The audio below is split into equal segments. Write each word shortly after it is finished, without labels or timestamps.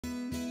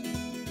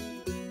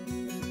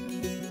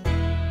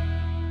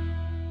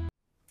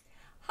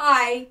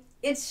Hi,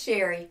 it's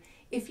Sherry.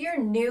 If you're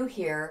new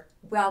here,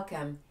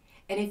 welcome.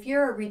 And if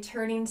you're a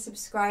returning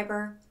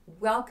subscriber,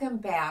 welcome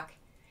back.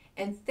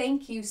 And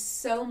thank you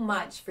so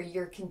much for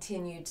your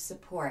continued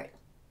support.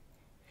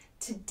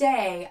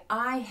 Today,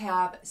 I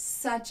have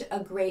such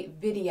a great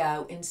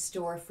video in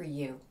store for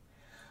you.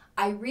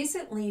 I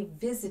recently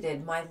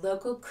visited my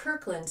local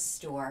Kirklands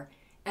store,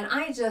 and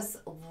I just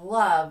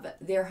love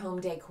their home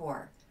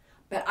decor,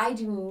 but I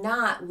do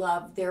not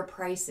love their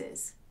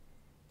prices.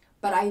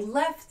 But I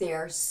left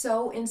there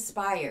so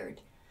inspired.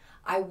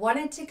 I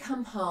wanted to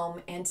come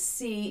home and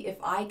see if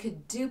I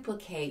could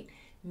duplicate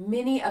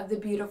many of the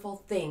beautiful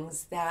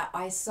things that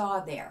I saw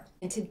there.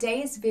 In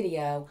today's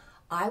video,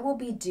 I will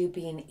be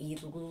duping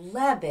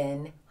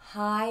 11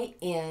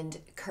 high-end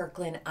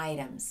Kirkland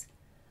items.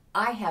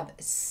 I have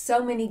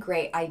so many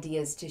great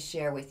ideas to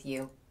share with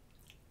you.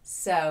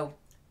 So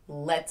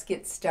let's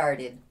get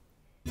started.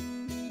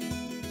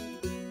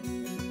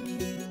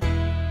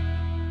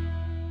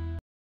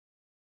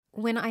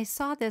 When I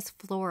saw this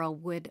floral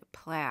wood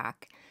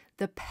plaque,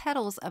 the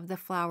petals of the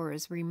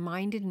flowers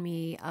reminded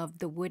me of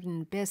the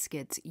wooden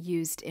biscuits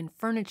used in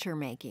furniture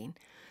making,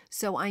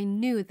 so I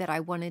knew that I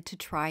wanted to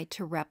try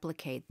to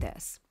replicate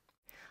this.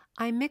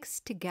 I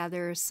mixed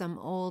together some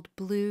old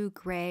blue,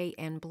 gray,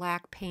 and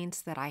black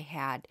paints that I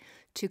had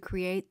to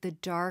create the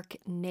dark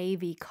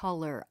navy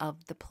color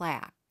of the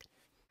plaque.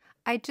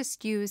 I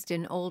just used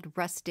an old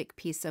rustic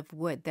piece of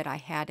wood that I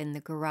had in the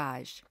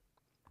garage.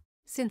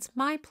 Since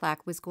my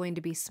plaque was going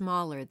to be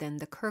smaller than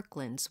the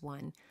Kirkland's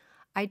one,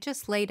 I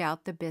just laid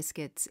out the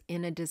biscuits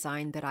in a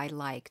design that I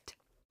liked.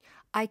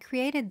 I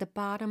created the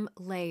bottom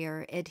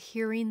layer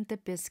adhering the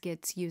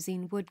biscuits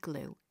using wood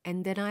glue,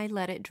 and then I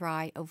let it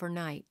dry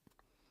overnight.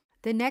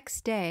 The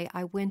next day,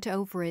 I went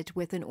over it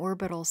with an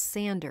orbital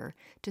sander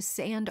to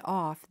sand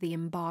off the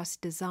embossed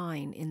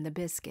design in the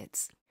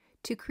biscuits.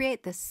 To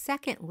create the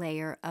second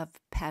layer of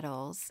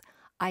petals,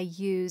 I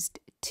used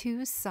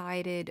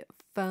two-sided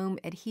foam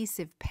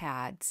adhesive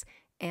pads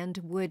and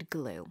wood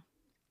glue.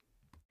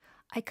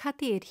 I cut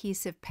the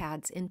adhesive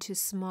pads into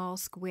small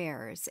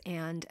squares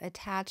and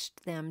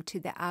attached them to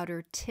the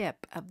outer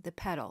tip of the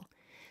petal.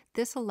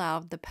 This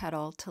allowed the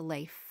petal to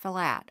lay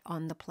flat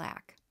on the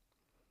plaque.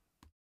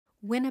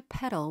 When a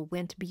petal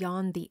went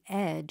beyond the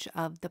edge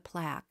of the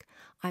plaque,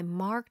 I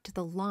marked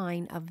the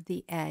line of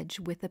the edge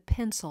with a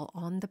pencil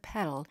on the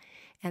petal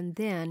and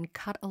then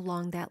cut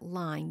along that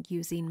line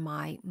using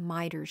my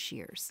miter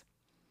shears.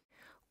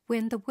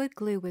 When the wood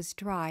glue was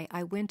dry,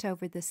 I went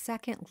over the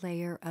second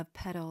layer of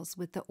petals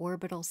with the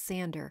orbital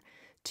sander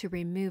to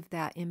remove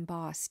that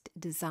embossed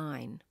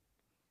design.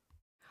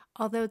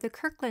 Although the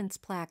Kirkland's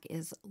plaque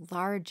is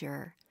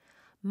larger,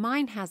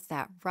 mine has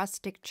that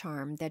rustic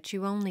charm that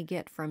you only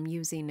get from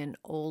using an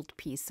old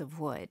piece of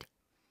wood.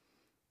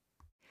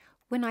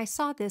 When I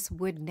saw this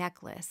wood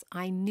necklace,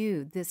 I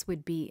knew this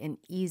would be an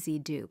easy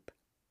dupe.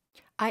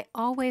 I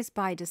always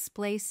buy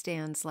display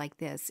stands like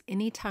this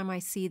anytime I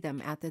see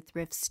them at the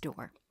thrift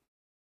store.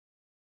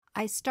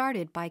 I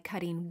started by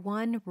cutting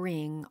one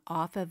ring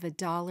off of a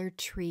Dollar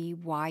Tree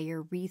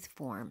wire wreath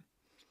form.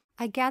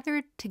 I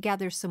gathered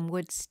together some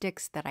wood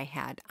sticks that I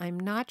had. I'm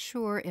not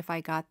sure if I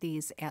got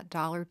these at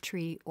Dollar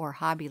Tree or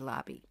Hobby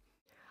Lobby.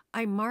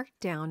 I marked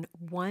down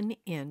 1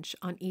 inch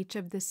on each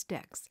of the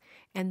sticks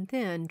and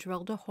then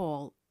drilled a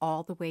hole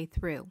all the way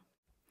through.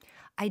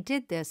 I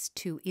did this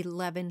to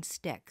 11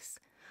 sticks.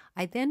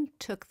 I then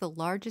took the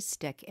largest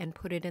stick and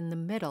put it in the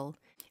middle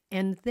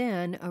and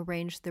then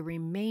arranged the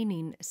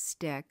remaining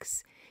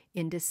sticks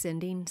in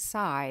descending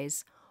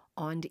size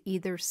on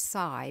either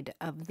side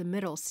of the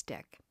middle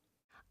stick.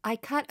 I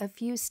cut a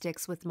few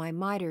sticks with my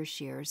miter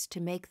shears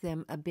to make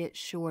them a bit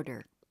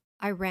shorter.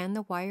 I ran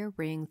the wire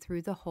ring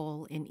through the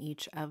hole in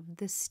each of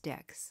the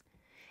sticks,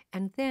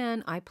 and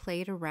then I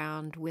played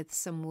around with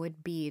some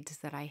wood beads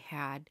that I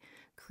had,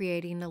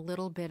 creating a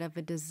little bit of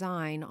a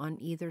design on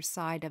either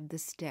side of the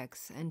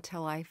sticks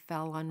until I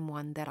fell on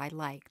one that I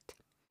liked.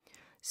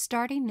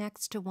 Starting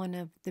next to one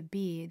of the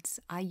beads,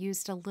 I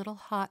used a little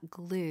hot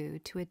glue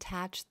to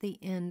attach the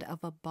end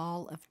of a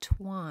ball of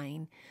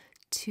twine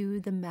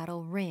to the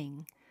metal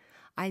ring.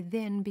 I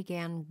then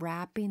began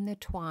wrapping the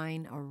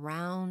twine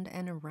around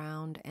and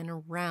around and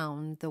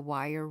around the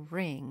wire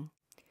ring.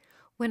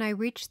 When I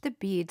reached the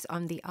beads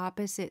on the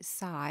opposite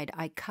side,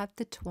 I cut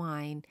the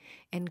twine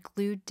and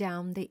glued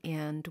down the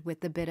end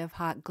with a bit of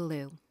hot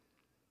glue.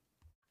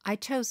 I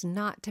chose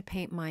not to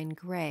paint mine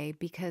gray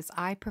because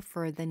I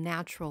prefer the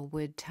natural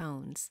wood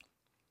tones.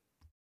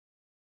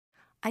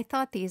 I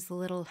thought these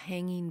little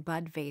hanging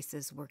bud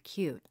vases were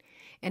cute,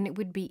 and it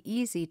would be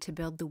easy to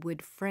build the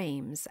wood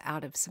frames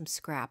out of some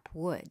scrap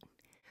wood.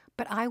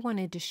 But I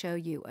wanted to show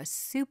you a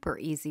super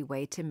easy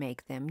way to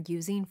make them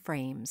using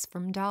frames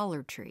from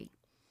Dollar Tree.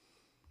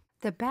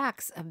 The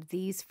backs of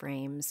these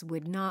frames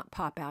would not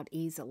pop out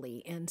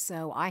easily, and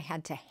so I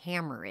had to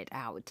hammer it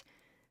out.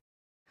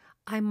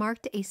 I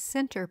marked a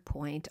center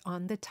point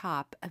on the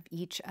top of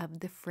each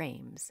of the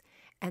frames,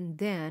 and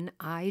then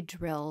I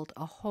drilled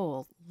a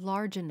hole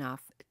large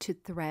enough to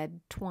thread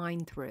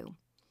twine through.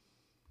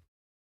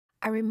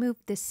 I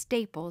removed the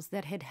staples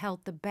that had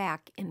held the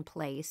back in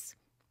place.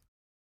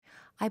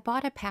 I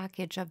bought a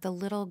package of the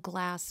little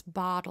glass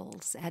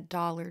bottles at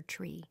Dollar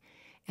Tree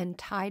and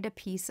tied a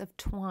piece of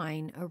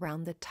twine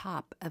around the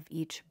top of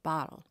each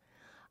bottle.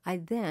 I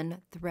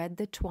then thread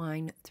the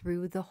twine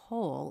through the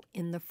hole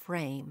in the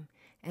frame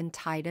and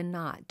tied a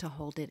knot to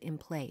hold it in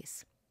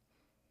place.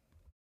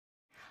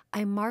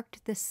 I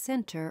marked the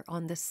center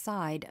on the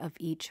side of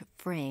each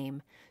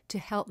frame to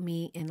help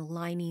me in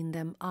lining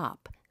them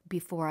up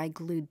before I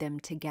glued them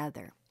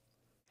together.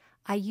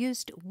 I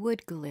used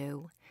wood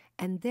glue,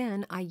 and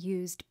then I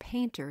used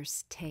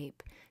painter's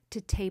tape to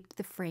tape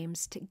the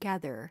frames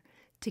together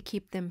to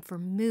keep them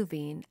from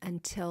moving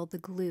until the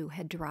glue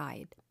had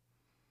dried.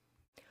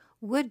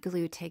 Wood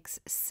glue takes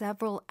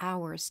several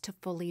hours to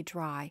fully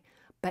dry,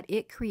 but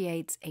it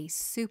creates a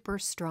super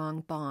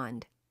strong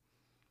bond.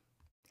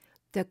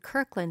 The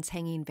Kirklands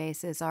hanging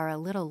vases are a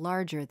little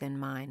larger than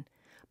mine,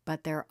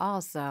 but they're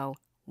also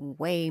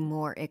way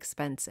more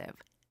expensive.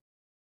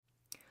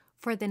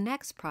 For the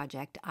next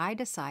project, I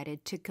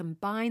decided to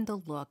combine the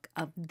look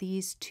of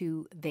these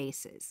two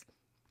vases.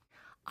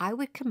 I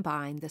would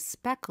combine the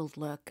speckled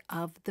look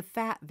of the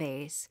fat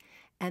vase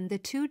and the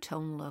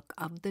two-tone look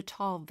of the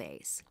tall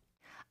vase.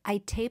 I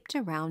taped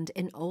around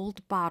an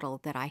old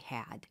bottle that I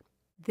had.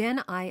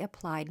 Then I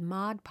applied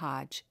Mod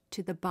Podge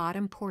to the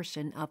bottom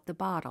portion of the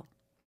bottle.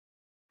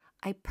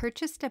 I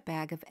purchased a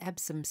bag of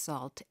Epsom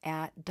salt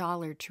at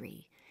Dollar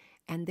Tree,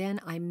 and then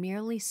I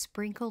merely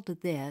sprinkled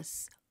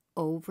this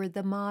over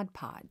the Mod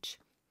Podge,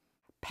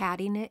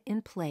 patting it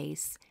in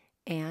place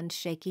and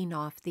shaking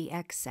off the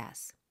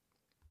excess.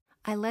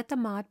 I let the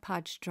Mod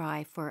Podge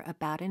dry for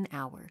about an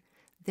hour,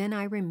 then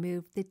I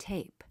removed the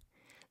tape.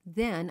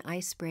 Then I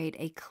sprayed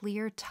a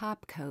clear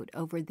top coat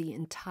over the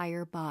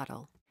entire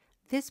bottle.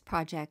 This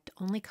project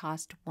only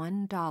cost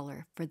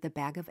 $1 for the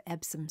bag of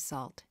Epsom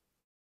salt.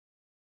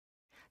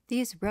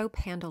 These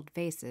rope-handled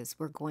vases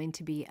were going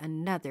to be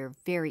another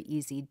very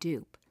easy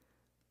dupe.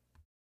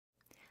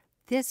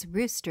 This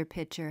rooster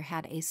pitcher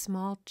had a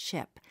small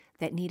chip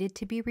that needed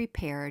to be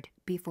repaired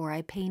before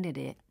I painted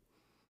it.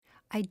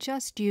 I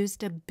just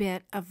used a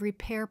bit of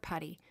repair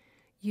putty.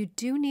 You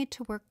do need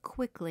to work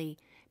quickly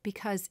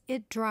because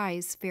it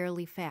dries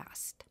fairly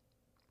fast.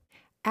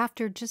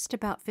 After just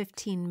about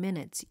 15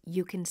 minutes,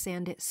 you can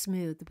sand it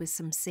smooth with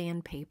some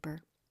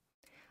sandpaper.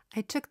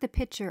 I took the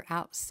pitcher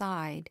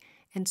outside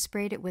and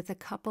sprayed it with a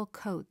couple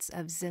coats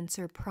of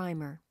Zinsser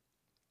primer.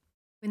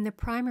 When the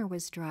primer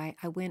was dry,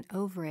 I went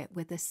over it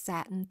with a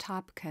satin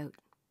top coat.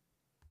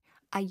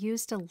 I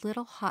used a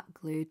little hot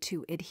glue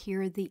to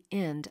adhere the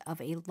end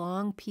of a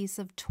long piece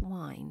of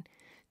twine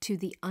to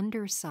the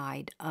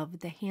underside of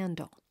the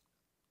handle.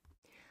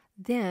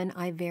 Then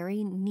I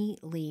very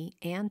neatly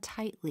and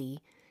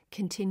tightly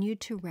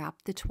continued to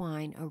wrap the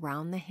twine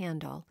around the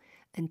handle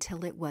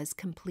until it was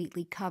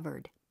completely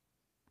covered.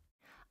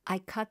 I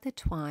cut the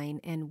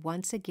twine, and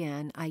once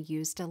again I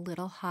used a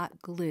little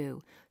hot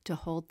glue to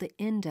hold the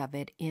end of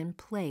it in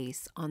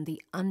place on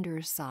the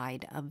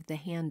underside of the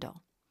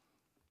handle.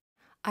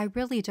 I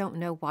really don't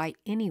know why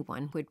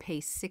anyone would pay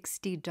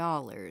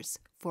 $60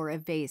 for a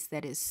vase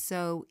that is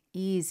so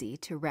easy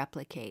to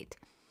replicate.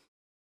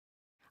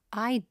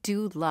 I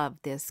do love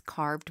this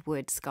carved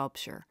wood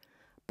sculpture,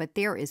 but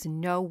there is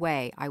no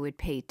way I would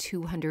pay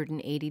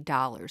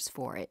 $280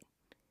 for it.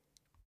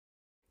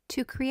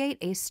 To create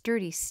a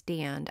sturdy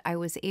stand, I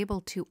was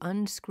able to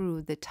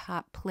unscrew the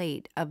top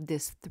plate of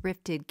this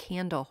thrifted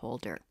candle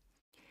holder.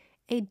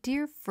 A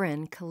dear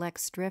friend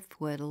collects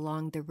driftwood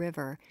along the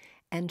river,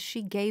 and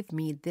she gave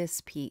me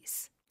this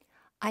piece.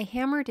 I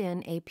hammered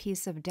in a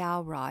piece of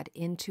dowel rod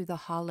into the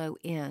hollow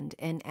end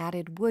and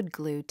added wood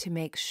glue to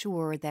make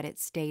sure that it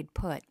stayed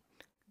put.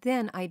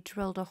 Then I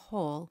drilled a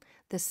hole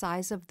the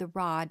size of the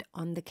rod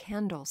on the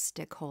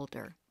candlestick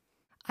holder.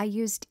 I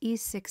used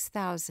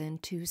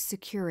E6000 to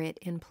secure it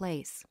in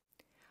place.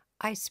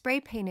 I spray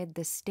painted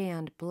the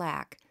stand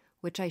black,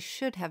 which I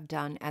should have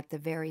done at the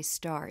very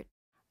start.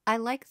 I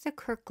like the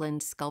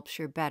Kirkland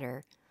sculpture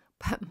better,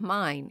 but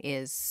mine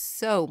is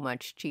so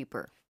much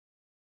cheaper.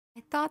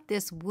 I thought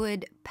this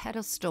wood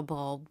pedestal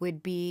bowl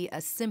would be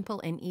a simple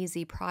and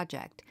easy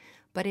project,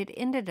 but it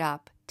ended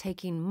up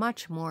taking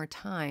much more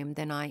time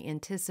than I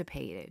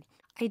anticipated.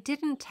 I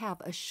didn't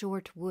have a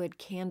short wood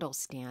candle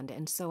stand,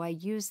 and so I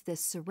used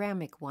this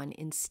ceramic one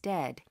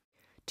instead.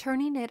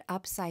 Turning it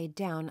upside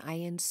down, I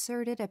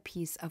inserted a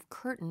piece of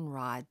curtain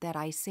rod that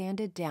I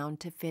sanded down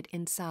to fit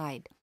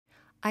inside.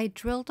 I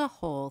drilled a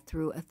hole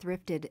through a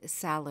thrifted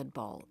salad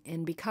bowl,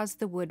 and because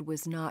the wood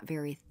was not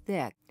very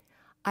thick,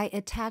 I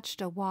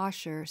attached a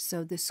washer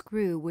so the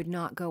screw would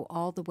not go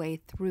all the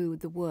way through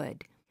the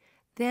wood.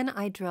 Then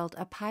I drilled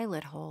a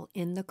pilot hole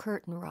in the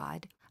curtain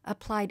rod,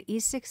 applied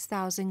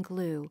E6000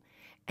 glue,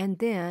 and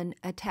then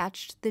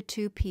attached the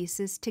two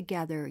pieces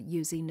together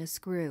using a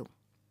screw.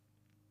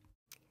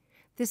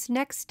 This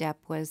next step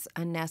was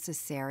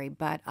unnecessary,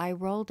 but I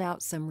rolled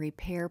out some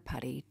repair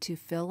putty to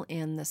fill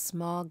in the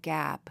small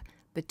gap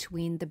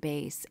between the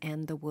base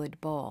and the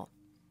wood bowl.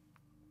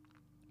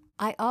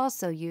 I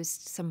also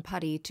used some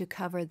putty to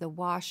cover the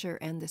washer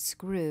and the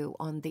screw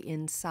on the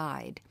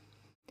inside.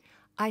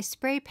 I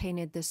spray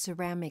painted the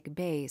ceramic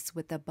base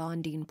with a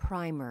bonding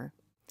primer.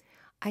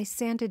 I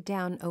sanded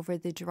down over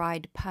the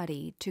dried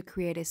putty to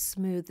create a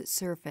smooth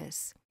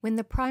surface. When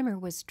the primer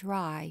was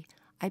dry,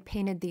 I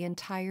painted the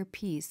entire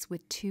piece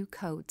with 2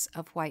 coats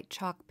of white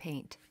chalk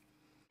paint.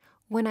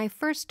 When I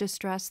first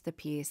distressed the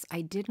piece,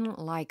 I didn't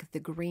like the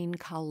green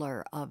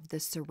color of the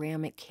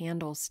ceramic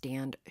candle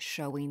stand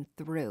showing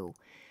through,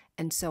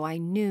 and so I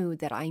knew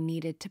that I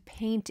needed to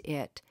paint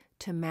it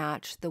to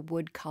match the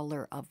wood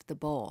color of the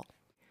bowl.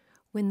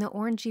 When the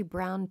orangey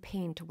brown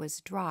paint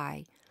was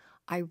dry,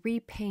 I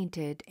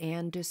repainted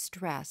and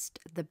distressed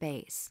the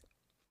base.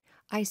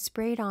 I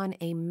sprayed on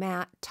a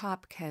matte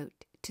top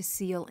coat to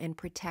seal and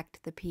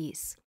protect the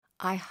piece.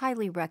 I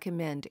highly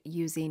recommend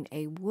using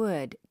a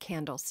wood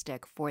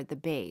candlestick for the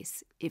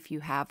base if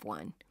you have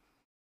one.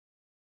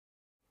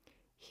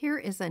 Here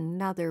is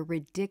another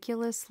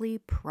ridiculously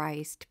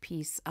priced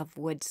piece of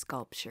wood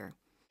sculpture.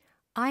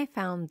 I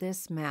found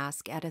this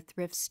mask at a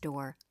thrift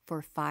store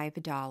for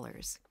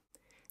 $5.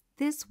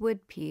 This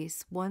wood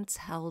piece once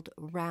held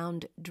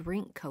round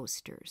drink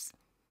coasters.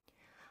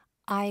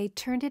 I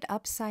turned it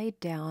upside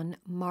down,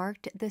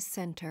 marked the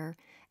center,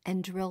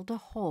 and drilled a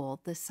hole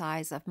the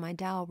size of my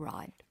dowel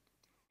rod.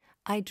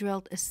 I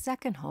drilled a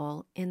second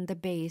hole in the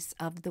base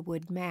of the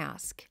wood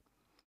mask.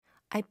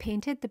 I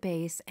painted the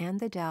base and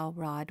the dowel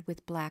rod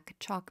with black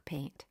chalk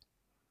paint.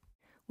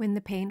 When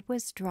the paint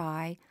was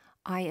dry,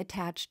 I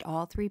attached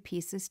all 3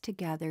 pieces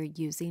together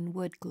using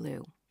wood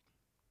glue.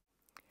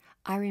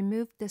 I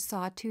removed the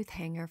sawtooth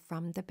hanger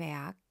from the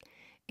back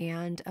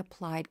and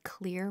applied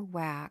clear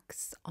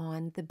wax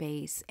on the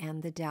base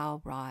and the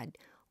dowel rod,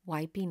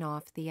 wiping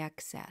off the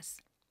excess.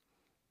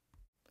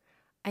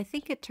 I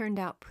think it turned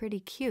out pretty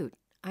cute.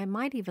 I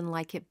might even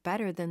like it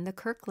better than the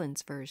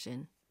Kirklands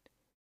version.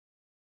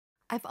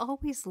 I've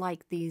always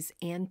liked these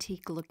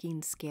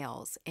antique-looking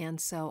scales, and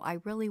so I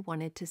really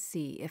wanted to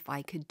see if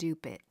I could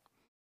dupe it.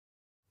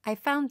 I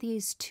found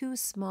these 2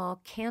 small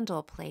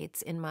candle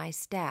plates in my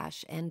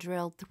stash and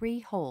drilled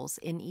 3 holes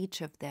in each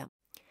of them.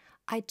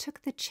 I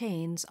took the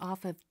chains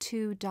off of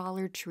 2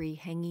 Dollar Tree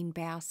hanging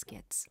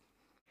baskets.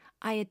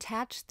 I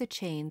attached the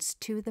chains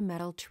to the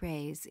metal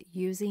trays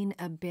using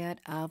a bit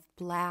of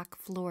black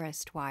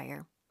florist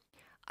wire.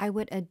 I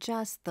would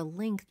adjust the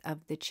length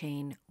of the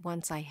chain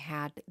once I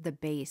had the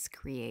base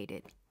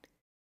created.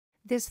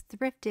 This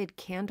thrifted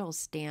candle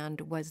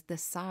stand was the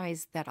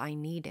size that I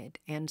needed,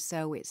 and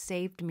so it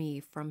saved me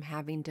from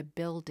having to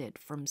build it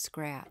from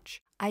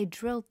scratch. I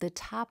drilled the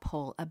top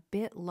hole a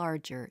bit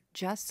larger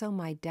just so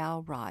my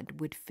dowel rod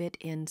would fit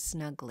in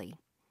snugly.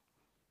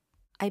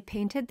 I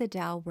painted the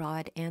dowel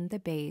rod and the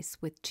base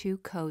with 2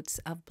 coats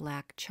of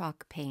black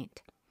chalk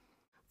paint.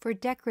 For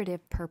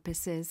decorative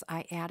purposes,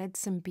 I added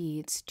some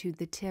beads to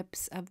the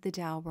tips of the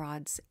dowel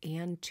rods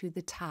and to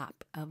the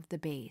top of the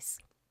base.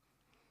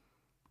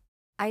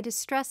 I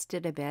distressed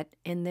it a bit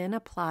and then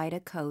applied a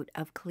coat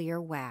of clear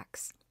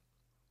wax.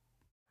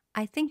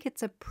 I think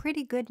it's a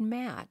pretty good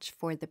match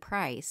for the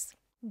price.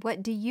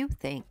 What do you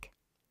think?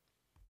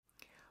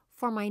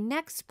 For my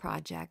next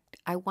project,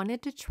 I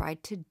wanted to try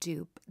to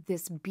dupe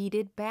this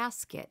beaded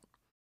basket.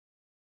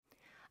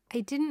 I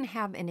didn't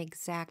have an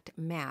exact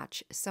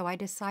match, so I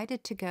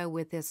decided to go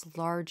with this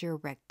larger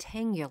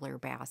rectangular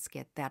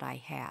basket that I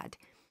had.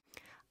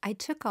 I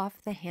took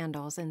off the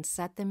handles and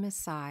set them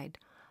aside.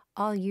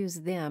 I'll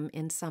use them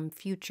in some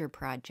future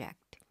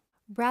project.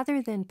 Rather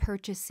than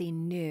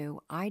purchasing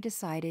new, I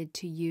decided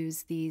to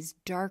use these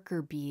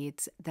darker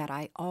beads that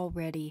I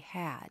already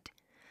had.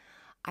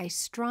 I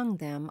strung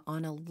them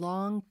on a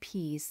long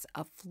piece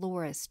of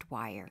florist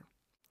wire.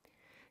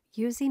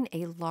 Using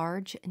a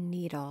large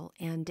needle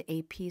and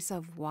a piece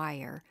of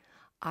wire,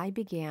 I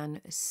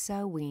began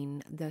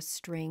sewing the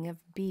string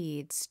of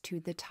beads to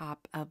the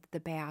top of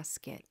the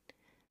basket.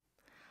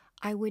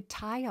 I would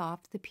tie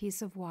off the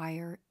piece of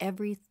wire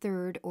every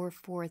 3rd or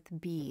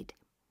 4th bead.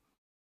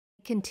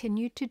 I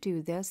continued to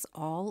do this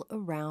all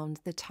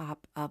around the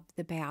top of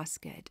the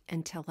basket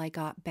until I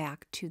got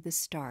back to the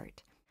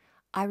start.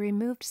 I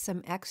removed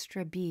some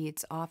extra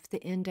beads off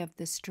the end of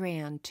the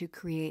strand to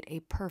create a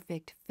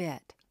perfect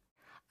fit.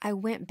 I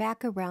went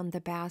back around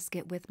the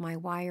basket with my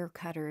wire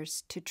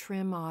cutters to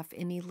trim off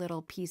any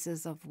little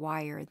pieces of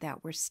wire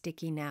that were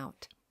sticking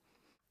out.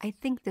 I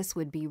think this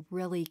would be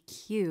really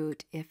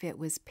cute if it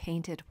was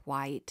painted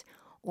white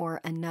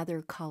or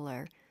another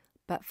color,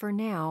 but for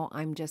now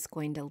I'm just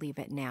going to leave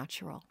it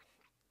natural.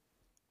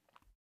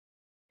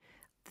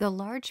 The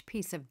large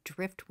piece of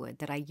driftwood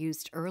that I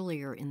used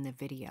earlier in the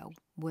video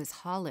was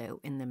hollow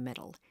in the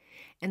middle,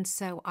 and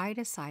so I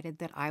decided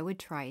that I would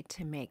try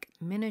to make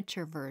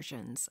miniature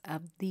versions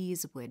of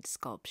these wood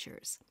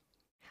sculptures.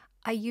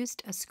 I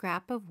used a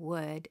scrap of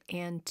wood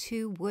and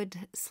 2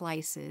 wood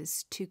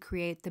slices to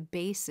create the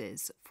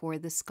bases for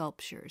the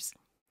sculptures.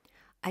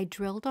 I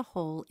drilled a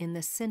hole in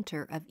the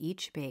center of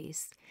each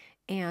base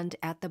and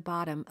at the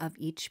bottom of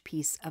each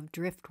piece of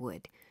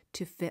driftwood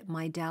to fit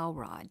my dowel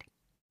rod.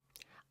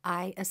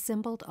 I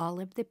assembled all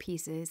of the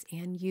pieces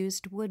and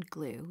used wood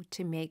glue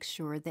to make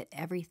sure that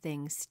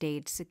everything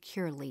stayed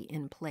securely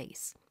in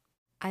place.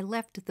 I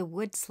left the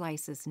wood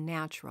slices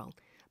natural,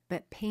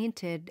 but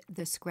painted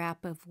the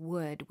scrap of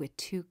wood with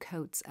 2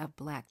 coats of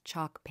black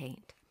chalk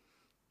paint.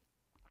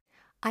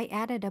 I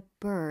added a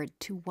bird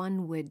to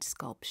one wood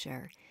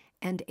sculpture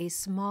and a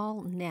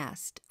small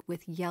nest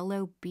with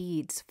yellow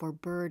beads for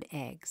bird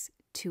eggs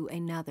to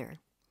another.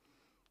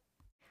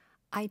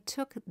 I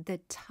took the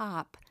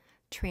top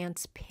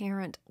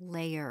transparent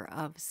layer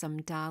of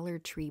some Dollar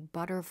Tree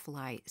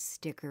butterfly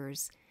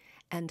stickers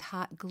and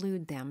hot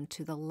glued them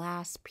to the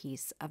last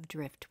piece of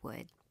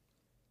driftwood.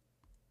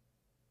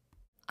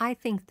 I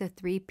think the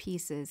 3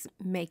 pieces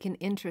make an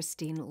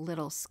interesting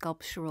little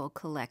sculptural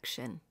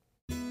collection.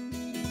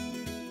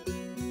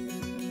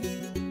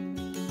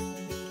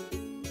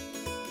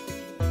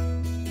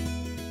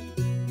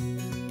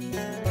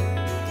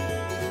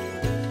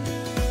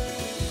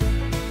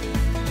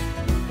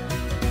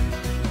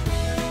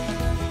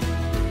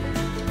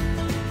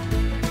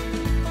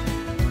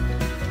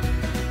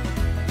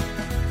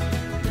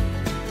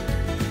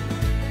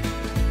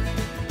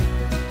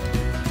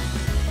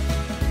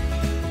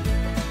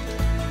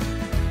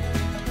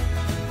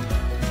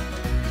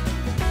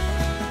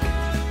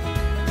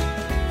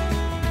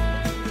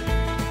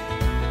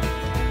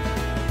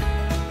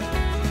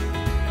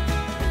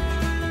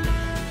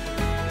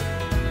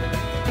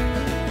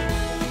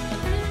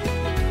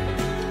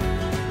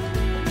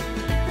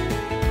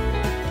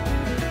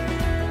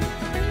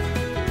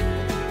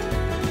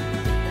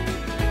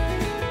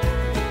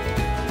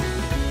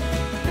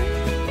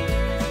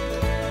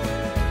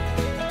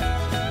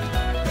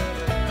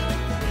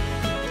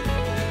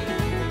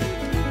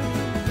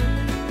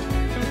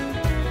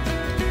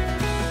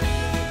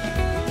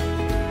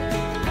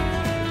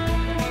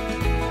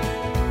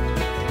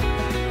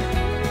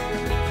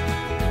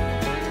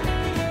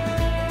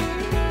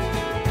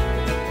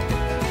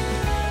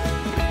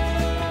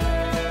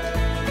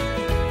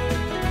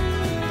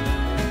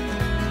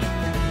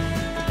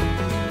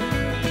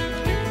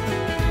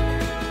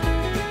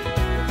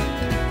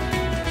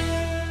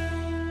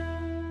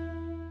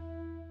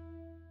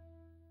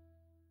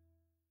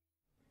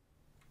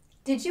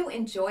 Did you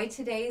enjoy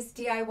today's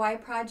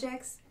DIY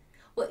projects?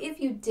 Well, if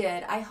you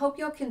did, I hope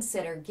you'll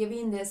consider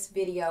giving this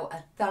video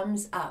a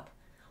thumbs up,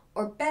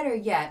 or better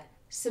yet,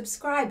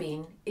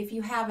 subscribing if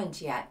you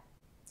haven't yet.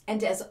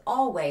 And as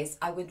always,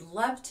 I would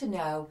love to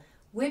know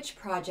which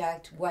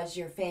project was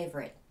your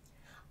favorite.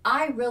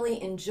 I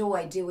really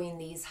enjoy doing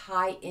these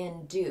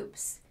high-end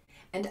dupes,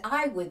 and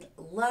I would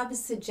love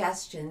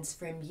suggestions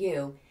from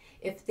you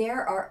if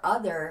there are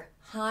other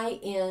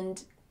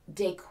high-end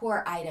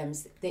decor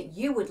items that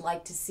you would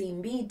like to see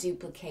me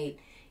duplicate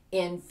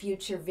in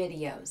future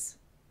videos.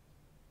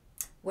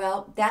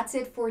 Well, that's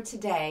it for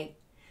today.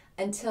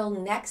 Until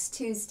next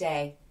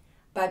Tuesday,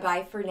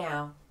 bye-bye for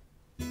now.